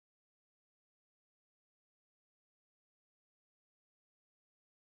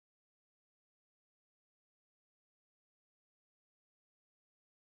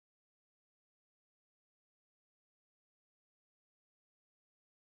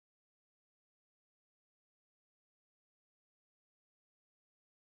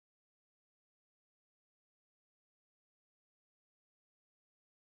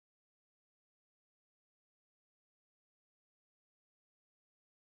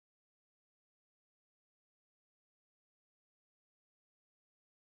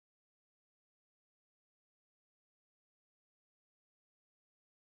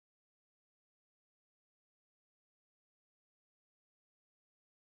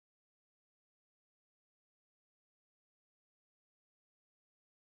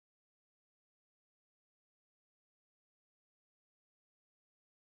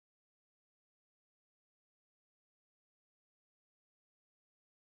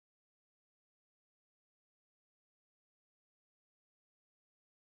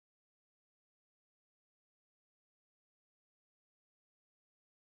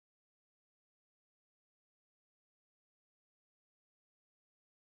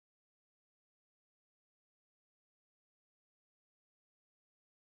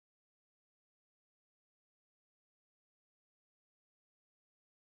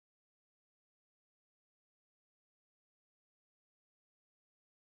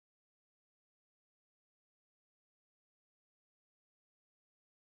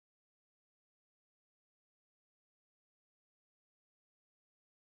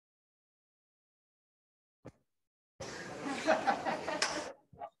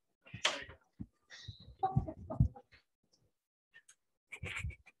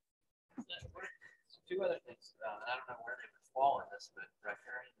this, but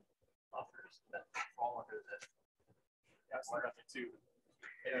riparian buffers that fall under the. That's what up to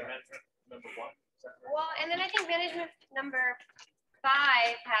management number 1. Well, and then I think management number 5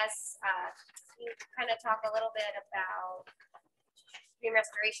 has you kind of talk a little bit about stream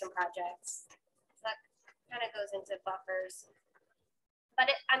restoration projects. So that kind of goes into buffers.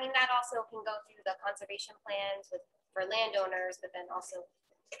 But I mean, that also can go through the conservation plans for landowners, but then also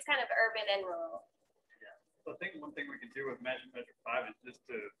it's kind of urban and rural. Yeah. So I think one thing we can do with measure 5 is just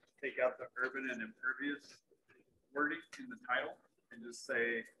to take out the urban and impervious wording in the title and just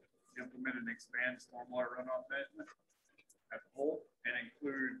say implement and expand stormwater runoff management as a whole, and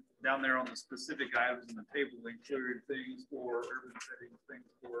include down there on the specific items in the table, include things for urban settings, things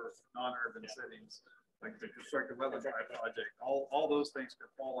for non-urban settings, like the constructed wetland project. All those things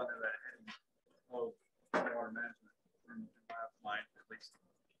could fall under that heading of water management in my mind, at least.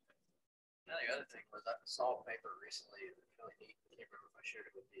 Now, the other thing was I saw a paper recently, it was really neat. I can't remember if I shared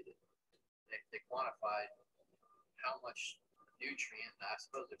it with you. They quantified how much nutrient, I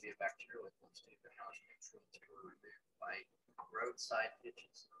suppose it'd be a bacterial influence too, but how much nutrients were removed by roadside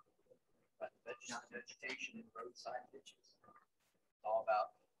ditches, but vegetation in roadside ditches. It's all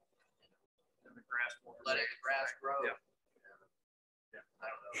about And the grass letting the grass grow. Yeah. Yeah.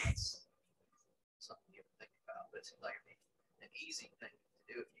 I don't know. That's something you have to think about, but it seems like an easy thing to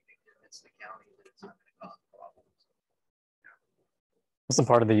do if you can convince the county that it's not going to cause problems. That's a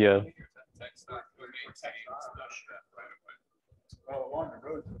part of the Well, along the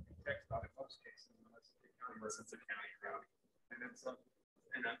roads, it would be text dot in most cases, unless it's a county road. And then some,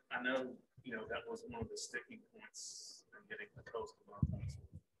 and I know, you know, that was one of the sticking points in getting the coastal Nonpoint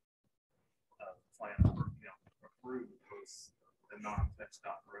plan, you know, approved was the non-text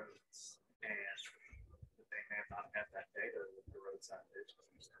dot roads, and they may have not had that data with the roadside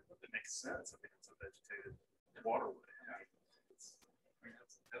ditches. But it makes sense. I mean, it's a vegetated waterway. I mean,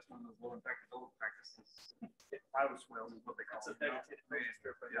 that's one of those low impact development practices. Private swales is what they call it. Yeah.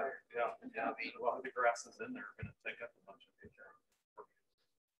 I mean, a lot of the grasses in there are going to take up a bunch of nature.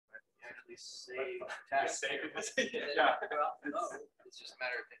 Actually save tax. Yeah. It's just a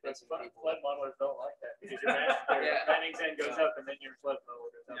matter of That's convincing fun. people. Flood modelers don't like that because your Manning's end goes up and then your flood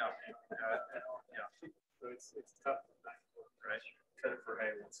modeler goes up. Yeah. So it's tough. Right. Cut it for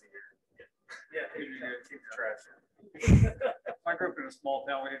hay once a year. Yeah. Keep the trash in. I grew up in a small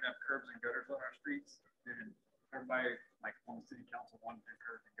town. We didn't have curbs and gutters on our streets, and everybody, like on the city council, wanted to do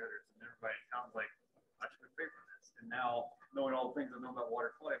curbs and gutters, and everybody in town was like, I should pay for this. And now, knowing all the things I know about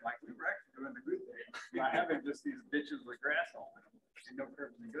water quality, I'm like, we were actually doing the good thing by having just these ditches with grass on them and no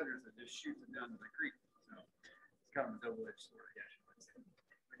curbs and gutters that just shoots it down to the creek. So it's kind of a double-edged sword, I guess.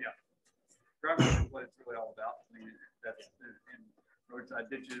 But yeah, driving is what it's really all about. I mean, that's in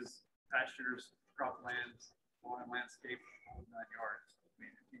roadside ditches, pastures, croplands, lawn and landscape, all 9 yards. I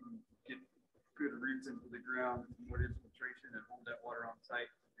mean, if you can get good roots into the ground, more infiltration, and hold that water on site,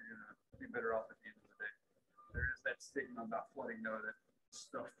 you're gonna be better off at the end of the day. There is that stigma about flooding, though, that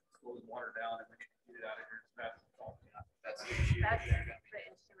stuff slows water down, and we need to get it out of here as fast as possible. That's the issue. That's the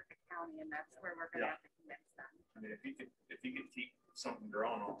issue with the county, and that's where we're going to have to convince them. I mean, if you could keep something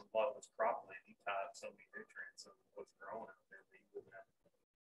growing on a lot of this cropland, you tie up so many nutrients of what's growing out there, that you wouldn't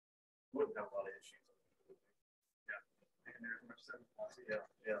have a lot of issues. And there's much sediment.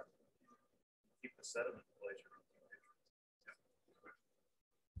 Yeah. Keep the sediment in place.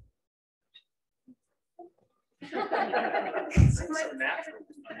 It's so natural.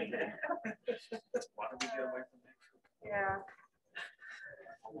 I mean, why do we get away from nature? Yeah.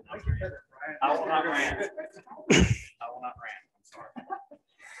 I will not rant. I'm sorry.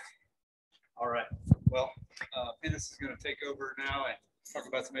 All right. Well, Dennis is going to take over now and talk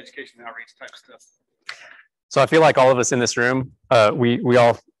about some education and outreach type stuff. So I feel like all of us in this room, we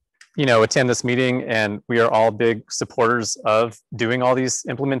all, attend this meeting, and we are all big supporters of doing all these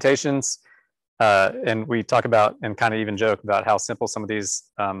implementations. And we talk about and kind of even joke about how simple some of these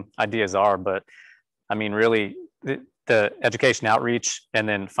ideas are. But I mean, really, the education outreach and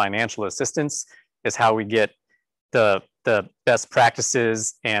then financial assistance is how we get the best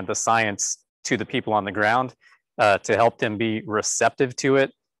practices and the science to the people on the ground to help them be receptive to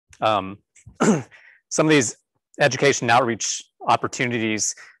it. Some of these education outreach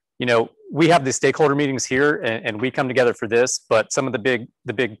opportunities, we have the stakeholder meetings here, and we come together for this, but some of the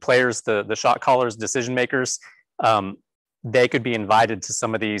big players, the shot callers, decision makers, they could be invited to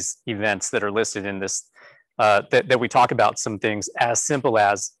some of these events that are listed in this, that we talk about some things as simple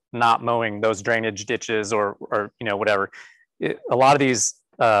as not mowing those drainage ditches or whatever. A lot of these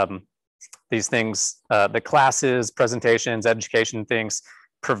things, the classes, presentations, education things,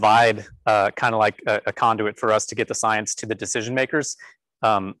 provide kind of like a conduit for us to get the science to the decision makers.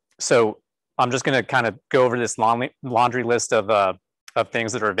 So I'm just going to kind of go over this laundry list of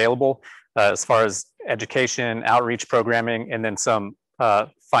things that are available as far as education, outreach programming, and then some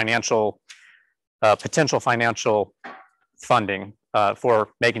potential financial funding for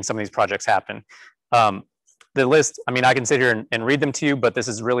making some of these projects happen. The list, I mean, I can sit here and read them to you, but this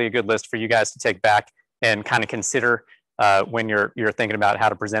is really a good list for you guys to take back and kind of consider when you're thinking about how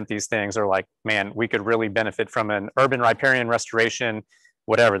to present these things, or like, man, we could really benefit from an urban riparian restoration,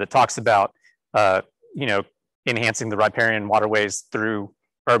 whatever, that talks about, you know, enhancing the riparian waterways through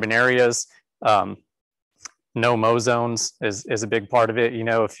urban areas. No mow zones is a big part of it. You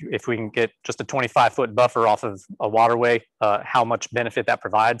know, if we can get just a 25-foot buffer off of a waterway, how much benefit that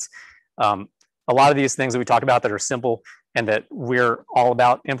provides. A lot of these things that we talk about that are simple and that we're all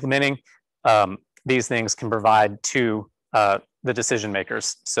about implementing, these things can provide to the decision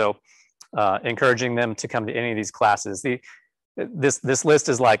makers. So encouraging them to come to any of these classes. This list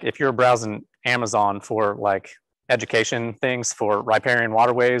is like, if you're browsing Amazon for like education things for riparian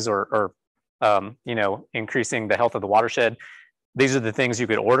waterways or you know, increasing the health of the watershed, these are the things you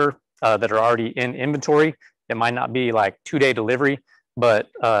could order that are already in inventory. It might not be like 2-day delivery, but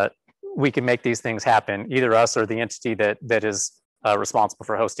we can make these things happen, either us or the entity that is responsible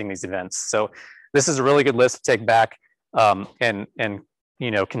for hosting these events. So this is a really good list to take back and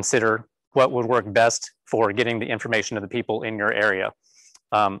you know, consider what would work best for getting the information to the people in your area.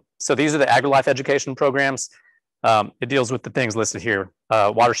 So these are the AgriLife education programs. It deals with the things listed here: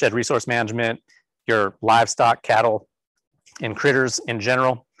 watershed resource management, your livestock, cattle, and critters in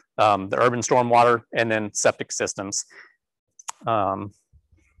general, the urban stormwater, and then septic systems.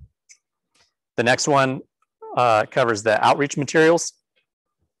 The next one covers the outreach materials.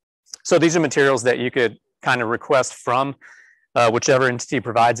 So these are materials that you could kind of request from whichever entity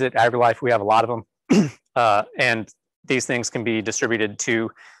provides it. AgriLife, we have a lot of them. And these things can be distributed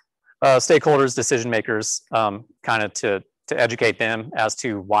to stakeholders, decision makers, kind of to educate them as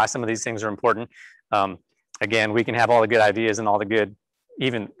to why some of these things are important. Again, we can have all the good ideas and all the good,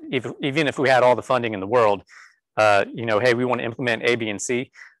 even if we had all the funding in the world, you know, hey, we want to implement A, B, and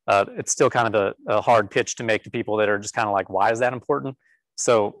C. It's still kind of a hard pitch to make to people that are just kind of like, why is that important?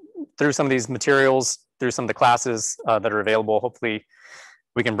 So through some of these materials, through some of the classes that are available, hopefully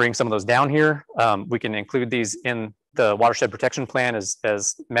we can bring some of those down here. We can include these in the watershed protection plan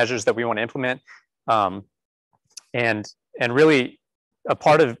as measures that we want to implement. And really a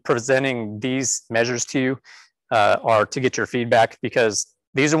part of presenting these measures to you are to get your feedback, because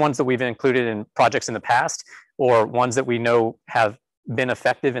these are ones that we've included in projects in the past, or ones that we know have been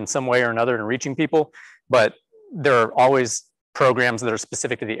effective in some way or another in reaching people, but there are always programs that are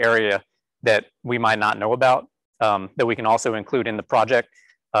specific to the area that we might not know about, that we can also include in the project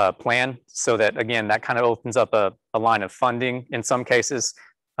plan, so that, again, that kind of opens up a line of funding in some cases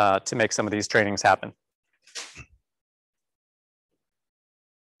to make some of these trainings happen.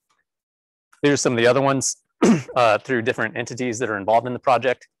 These are some of the other ones through different entities that are involved in the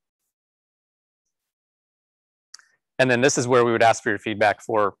project. And then this is where we would ask for your feedback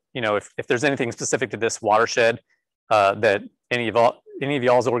for, you know, if there's anything specific to this watershed that any of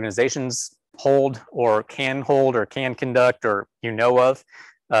y'all's organizations hold or can conduct, or you know of,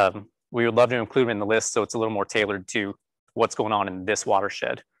 we would love to include them in the list so it's a little more tailored to what's going on in this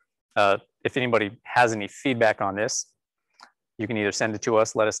watershed. If anybody has any feedback on this, you can either send it to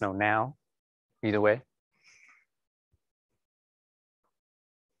us, let us know now, either way.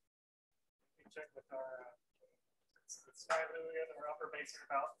 Check with our Sky Lily and our upper basin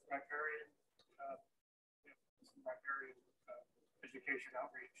about riparian, some riparian education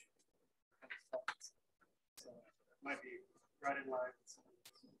outreach. So it might be right in line with some of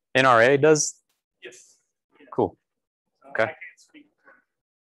these. NRA does? Yes. Yeah. Cool. So Okay. I can't speak for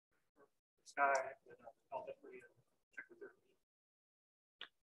Sky, but I'll definitely check with her.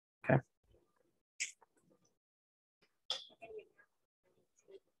 Okay.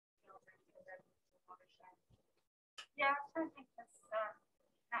 Yeah, I think that's not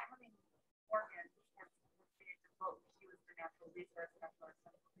having Morgan, she was the natural resource specialist.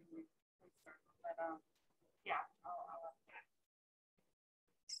 But yeah, I'll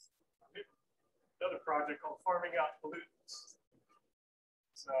Another project called Farming Out Pollutants.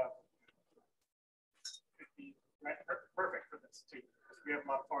 So could be perfect for this too, because we have a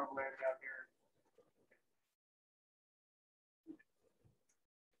lot of farmland down here.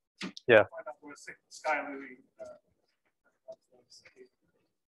 Yeah. Find out what Sky Lily.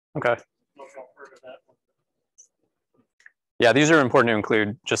 Okay. Know if y'all heard of that one. Yeah, these are important to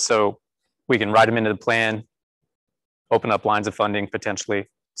include just so we can write them into the plan, open up lines of funding potentially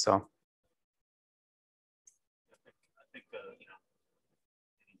So. I think you know,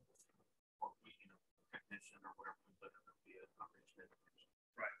 any technician or whatever we look at would be a comprehensive education.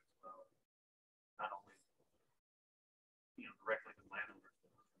 Right. So not only directly to landowners,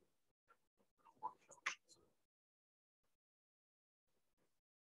 but workshops.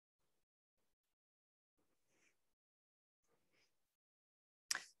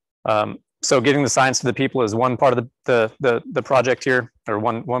 So getting the science to the people is one part of the project here, or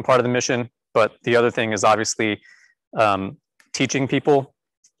one part of the mission. But the other thing is obviously teaching people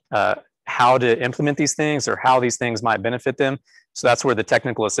how to implement these things or how these things might benefit them. So that's where the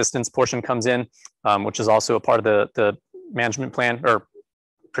technical assistance portion comes in, which is also a part of the management plan or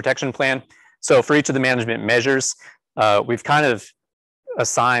protection plan. So for each of the management measures, we've kind of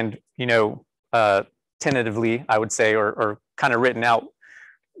assigned, tentatively, I would say, or kind of written out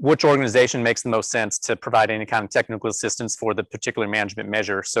which organization makes the most sense to provide any kind of technical assistance for the particular management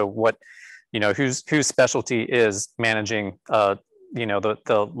measure. So what, whose specialty is managing, the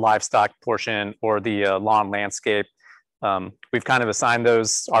livestock portion or the lawn landscape. We've kind of assigned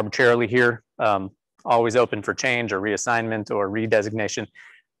those arbitrarily here, always open for change or reassignment or redesignation.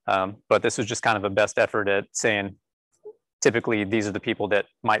 But this was just kind of a best effort at saying, typically, these are the people that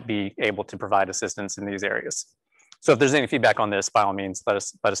might be able to provide assistance in these areas. So if there's any feedback on this, by all means, let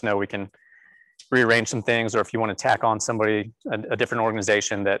us know. We can rearrange some things, or if you want to tack on somebody, a different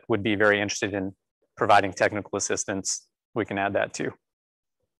organization that would be very interested in providing technical assistance, we can add that too.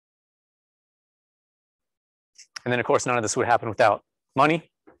 And then, of course, none of this would happen without money.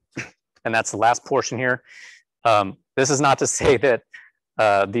 And that's the last portion here. This is not to say that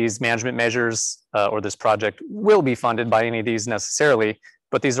these management measures or this project will be funded by any of these necessarily,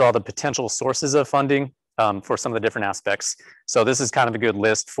 but these are all the potential sources of funding for some of the different aspects. So this is kind of a good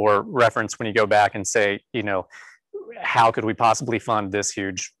list for reference when you go back and say, how could we possibly fund this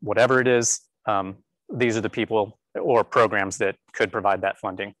huge, whatever it is? These are the people or programs that could provide that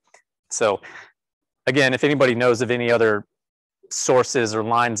funding. So again, if anybody knows of any other sources or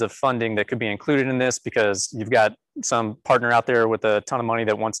lines of funding that could be included in this, because you've got some partner out there with a ton of money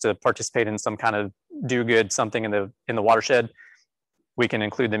that wants to participate in some kind of do good something in the watershed, we can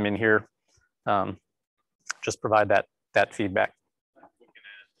include them in here. Just provide that feedback.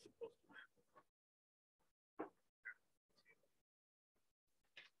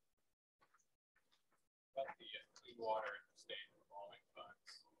 About the clean water and state revolving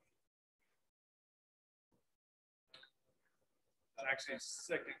funds. Actually,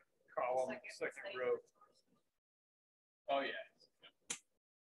 second column, second row. Oh yeah.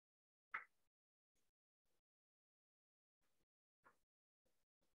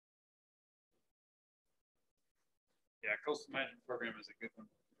 Yeah, coastal management program is a good one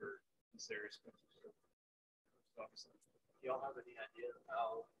for this area. Obviously. Do y'all have any idea of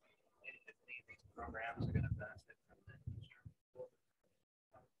how any of these programs are going to benefit from the industry?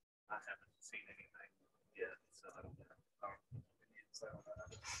 I haven't seen anything yet, so I don't know.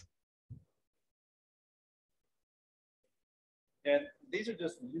 And these are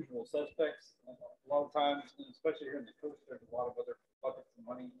just the usual suspects. A lot of times, especially here in the coast, there's a lot of other buckets of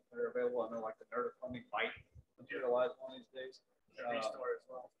money that are available. I know, like the NERDA funding might materialize one of these days. Restore as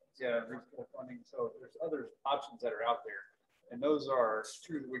well. Yeah, restore funding. So there's other options that are out there, and those are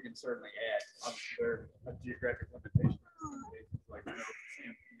two that we can certainly add. Obviously, they're a geographic limitation. Like the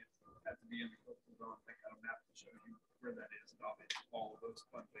CMP has to be in the coastal zone. I got a map to show you where that is, and all of those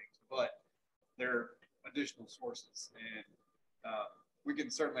fun things. But they're additional sources, and we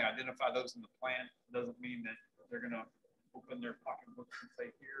can certainly identify those in the plan. It doesn't mean that they're going to open their pocketbooks and say,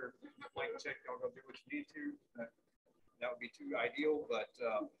 "Here, blank check. Y'all go do what you need to." That would be too ideal, but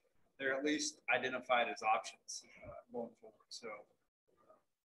they're at least identified as options going forward. So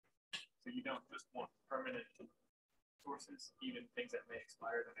you don't just want permanent sources, even things that may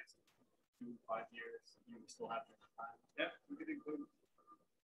expire the next 2 to 5 years. You still have them time. yeah, we could include.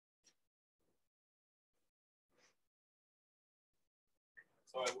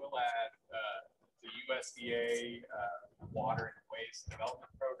 So I will add the USDA water and waste development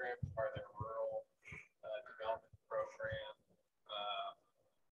program, part of their rural development program.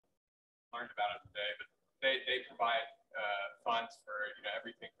 Learned about it today, but they provide funds for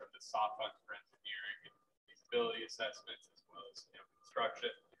everything from the soft funds for engineering and feasibility assessments, as well as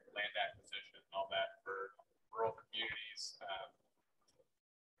construction, land acquisition, all that for rural communities.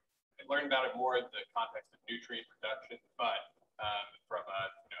 I learned about it more in the context of nutrient production, but from a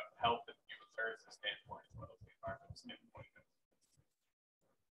health and human services standpoint, as well as the environmental standpoint.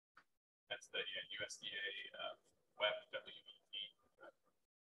 That's the USDA WEP.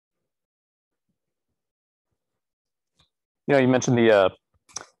 You mentioned the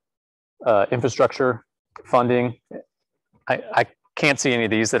infrastructure funding, I can't see any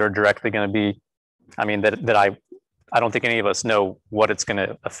of these that are directly going to be, I mean, that I don't think any of us know what it's going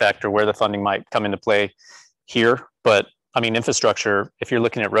to affect or where the funding might come into play here. But I mean, infrastructure, if you're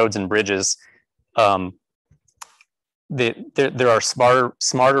looking at roads and bridges, there are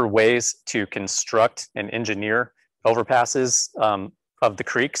smarter ways to construct and engineer overpasses of the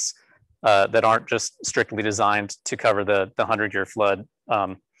creeks that aren't just strictly designed to cover the 100-year flood.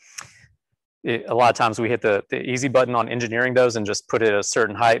 A lot of times we hit the easy button on engineering those and just put it at a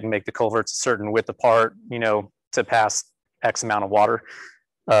certain height and make the culverts a certain width apart, you know, to pass X amount of water.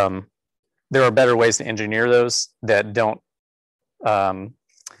 There are better ways to engineer those that don't,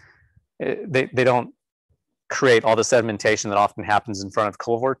 they don't create all the sedimentation that often happens in front of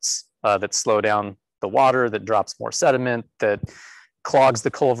culverts that slow down the water, that drops more sediment, that clogs the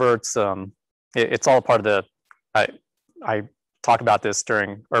culverts. It's all part of the, I talk about this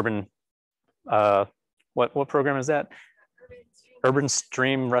during urban, what program is that? Urban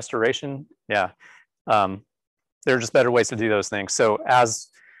stream restoration. Yeah. There are just better ways to do those things. So as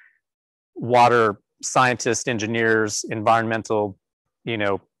water scientists, engineers, environmental, you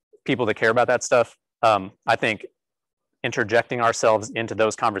know, people that care about that stuff, I think interjecting ourselves into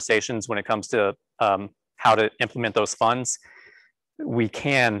those conversations when it comes to how to implement those funds, we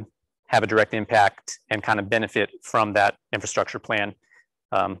can have a direct impact and kind of benefit from that infrastructure plan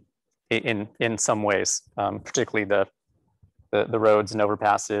in some ways, particularly the roads and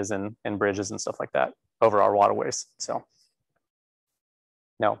overpasses and bridges and stuff like that over our waterways. So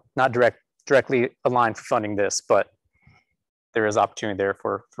no, not directly aligned for funding this, but there is opportunity there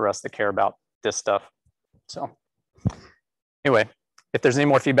for us to care about this stuff. So anyway, if there's any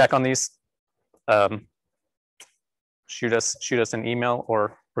more feedback on these, shoot us an email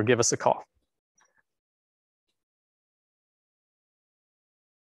or give us a call.